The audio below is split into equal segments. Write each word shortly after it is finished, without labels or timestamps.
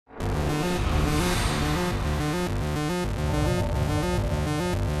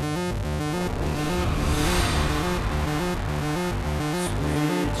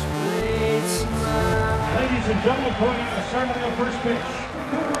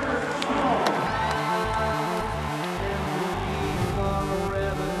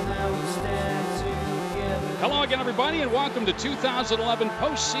again, everybody, and welcome to 2011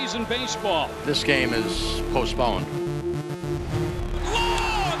 postseason baseball. This game is postponed.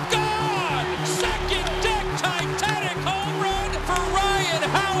 Long gone! Second deck Titanic home run for Ryan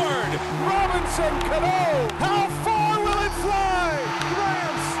Howard. Robinson Cano. How far will it fly?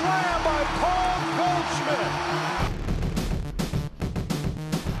 Grand slam by Paul Goldschmidt.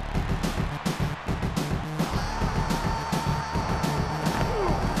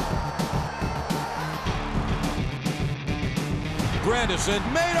 Grandison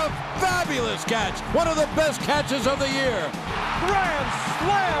made a fabulous catch. One of the best catches of the year. Grand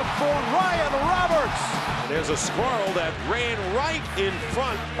slam for Ryan Roberts. There's a squirrel that ran right in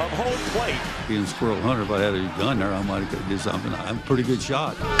front of home plate. Being squirrel hunter, if I had a gun there, I might have did something. I'm a pretty good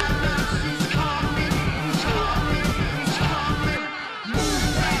shot.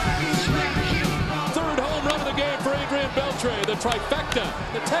 The trifecta,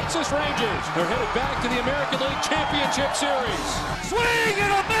 the Texas Rangers are headed back to the American League Championship Series. Swing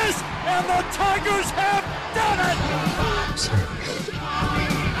and a miss, and the Tigers have done it!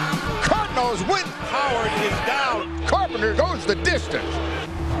 Cardinals win. Howard is down. Carpenter goes the distance.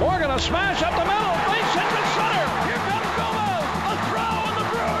 Morgan, a smash up the middle, base hit to center. Here comes Gomez, a throw, and the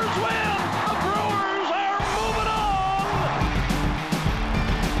Brewers win. The Brewers are moving on.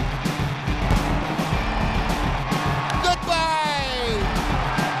 Goodbye.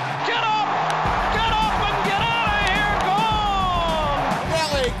 Get up and get out of here. Gone.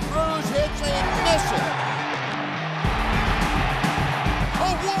 Nelly Cruz hits a missile. A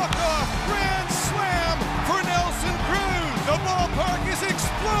walk-off grand slam for Nelson Cruz. The ballpark is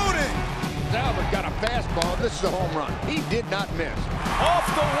exploding. Albert got a fastball. This is a home run. He did not miss. Off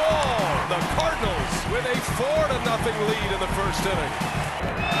the wall, the Cardinals with a 4-0 lead in the first inning.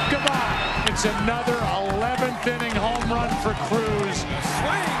 Goodbye. It's another 11th inning home run for Cruz.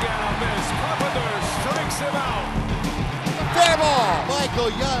 Swing and a miss. Carpenter strikes him out. Fair ball.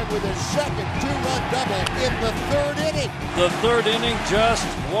 Michael Young with his second two-run double in the third inning. The third inning just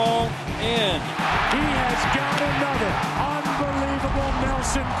won't end. He has got another unbelievable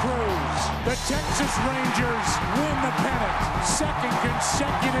Nelson Cruz. The Texas Rangers win the pennant, second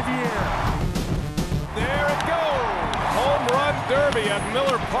consecutive year. There it goes. Home run derby at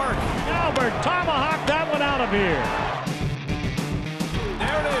Miller Park. Albert tomahawked that one out of here.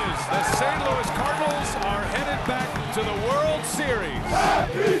 There it is. The St. Louis Cardinals are headed back to the World Series.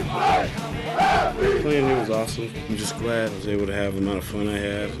 Playing here was awesome. I'm just glad I was able to have the amount of fun I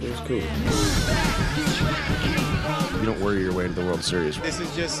had. It was cool. You don't worry your way to the World Series. This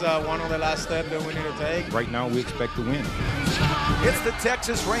is just one of the last steps that we need to take. Right now, we expect to win. It's the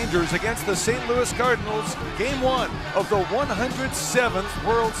Texas Rangers against the St. Louis Cardinals, Game 1 of the 107th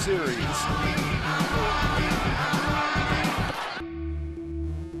World Series.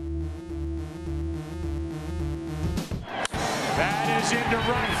 That is into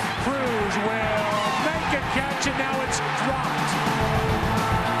right. Cruz will make a catch, and now it's dropped.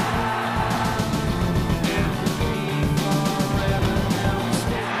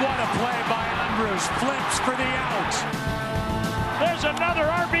 What a play by Andrews. Flips for the out. There's another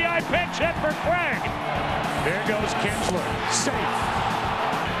RBI pinch hit for Craig. There goes Kinsler. Safe.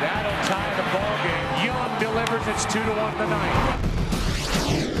 That'll tie the ball game. Young delivers. It's 2-1 the ninth.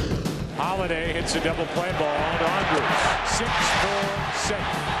 Holiday hits a double play ball to Andrews. 6-4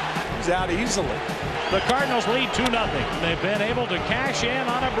 safe. He's out easily. The Cardinals lead 2-0. They've been able to cash in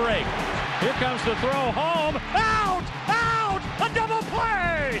on a break. Here comes the throw home. Out! Out! A double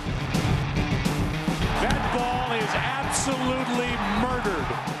play! That ball is absolutely murdered.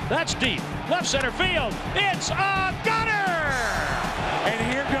 That's deep. Left center field. It's a gunner! And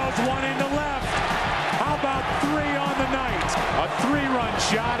here goes one into left. How about 3 on the night? A 3-run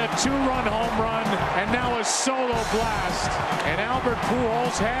shot, a 2-run home run, and now a solo blast. And Albert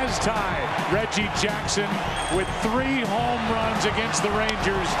Pujols has tied Reggie Jackson with 3 home runs against the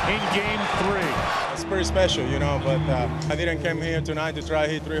Rangers in Game 3. It's pretty special, you know, but I didn't come here tonight to try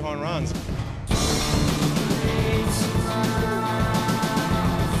to hit 3 home runs.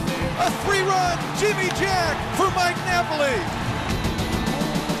 A 3-run Jimmy Jack for Mike Napoli.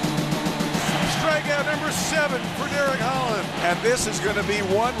 Strikeout number 7 for Derek Holland. And this is going to be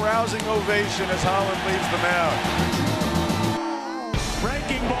one rousing ovation as Holland leaves the mound.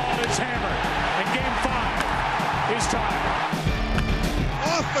 Breaking ball is hammered, and Game 5 is tied.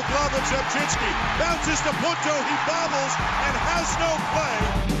 Off the glove of Zepchinski. Bounces to Punto. He bobbles and has no play.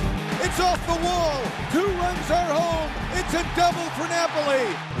 It's off the wall. 2 runs are home. It's a double for Napoli.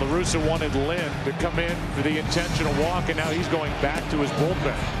 La Russa wanted Lynn to come in for the intentional walk, and now he's going back to his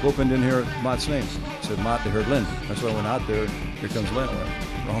bullpen. Bullpen didn't hear Mott's name. Said Mott, they heard Lynn. That's why I went out there. Here comes Lynn.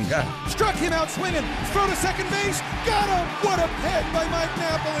 Wrong guy. Struck him out swinging. Throw to second base. Got him. What a peg by Mike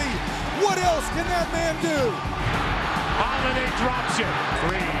Napoli. What else can that man do? Holiday drops it.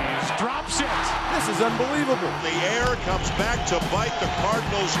 Freeze drops it. This is unbelievable. The air comes back to bite the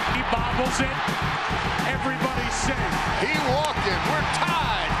Cardinals. He bobbles it. Everybody's safe. He walked it. We're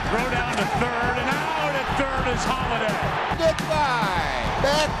tied. Throw down to third, and out at third is Holiday. Goodbye.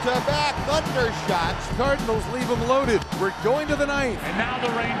 Back-to-back undershots. Cardinals leave him loaded. We're going to the ninth. And now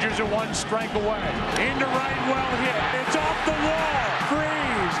the Rangers are one strike away. Into right, well hit. It's off the wall.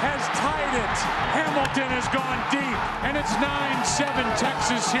 Freeze has tied it. Hamilton has gone deep. And it's 9-7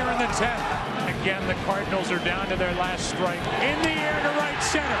 Texas here in the 10th. Again, the Cardinals are down to their last strike. In the air to right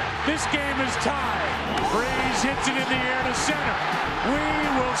center. This game is tied. Freeze hits it in the air to center. We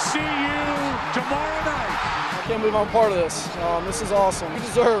will see you tomorrow night. I can't believe I'm part of this. This is awesome. We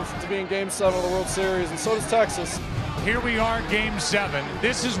deserve to be in Game 7 of the World Series, and so does Texas. Here we are, Game 7.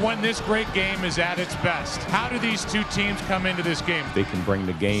 This is when this great game is at its best. How do these two teams come into this game? They can bring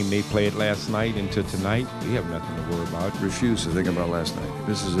the game they played last night into tonight. We have nothing to worry about. Refuse to think about last night.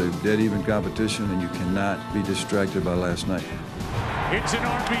 This is a dead even competition, and you cannot be distracted by last night. It's an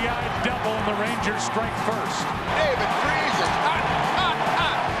RBI double, and the Rangers strike first. David Freeze is hot.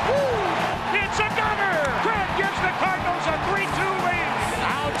 Woo! It's a gunner! Grant gives the Cardinals a 3-2 lead.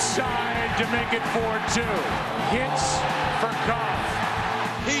 Outside to make it 4-2. Hits for Goff.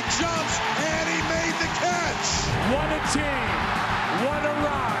 He jumps, and he made the catch. What a team. What a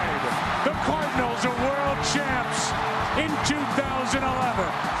ride. The Cardinals are world champs in 2011.